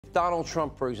Donald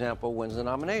Trump, for example, wins the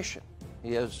nomination.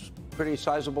 He has a pretty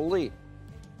sizable lead.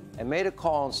 And made a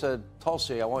call and said,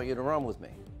 Tulsi, I want you to run with me.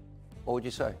 What would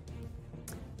you say?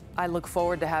 I look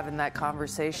forward to having that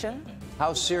conversation.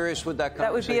 How serious would that conversation be?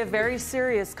 That would be a very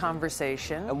serious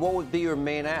conversation. And what would be your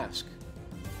main ask?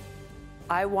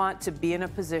 I want to be in a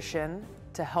position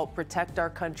to help protect our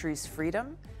country's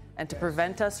freedom and to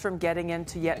prevent us from getting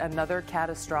into yet another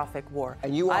catastrophic war.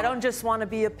 And you I don't just want to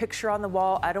be a picture on the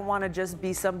wall. I don't want to just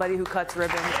be somebody who cuts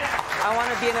ribbons. I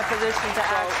want to be in a position to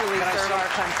actually serve our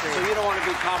country. So you don't want to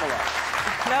be Kamala?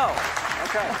 No.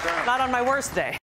 Okay, fair enough. Not on my worst day.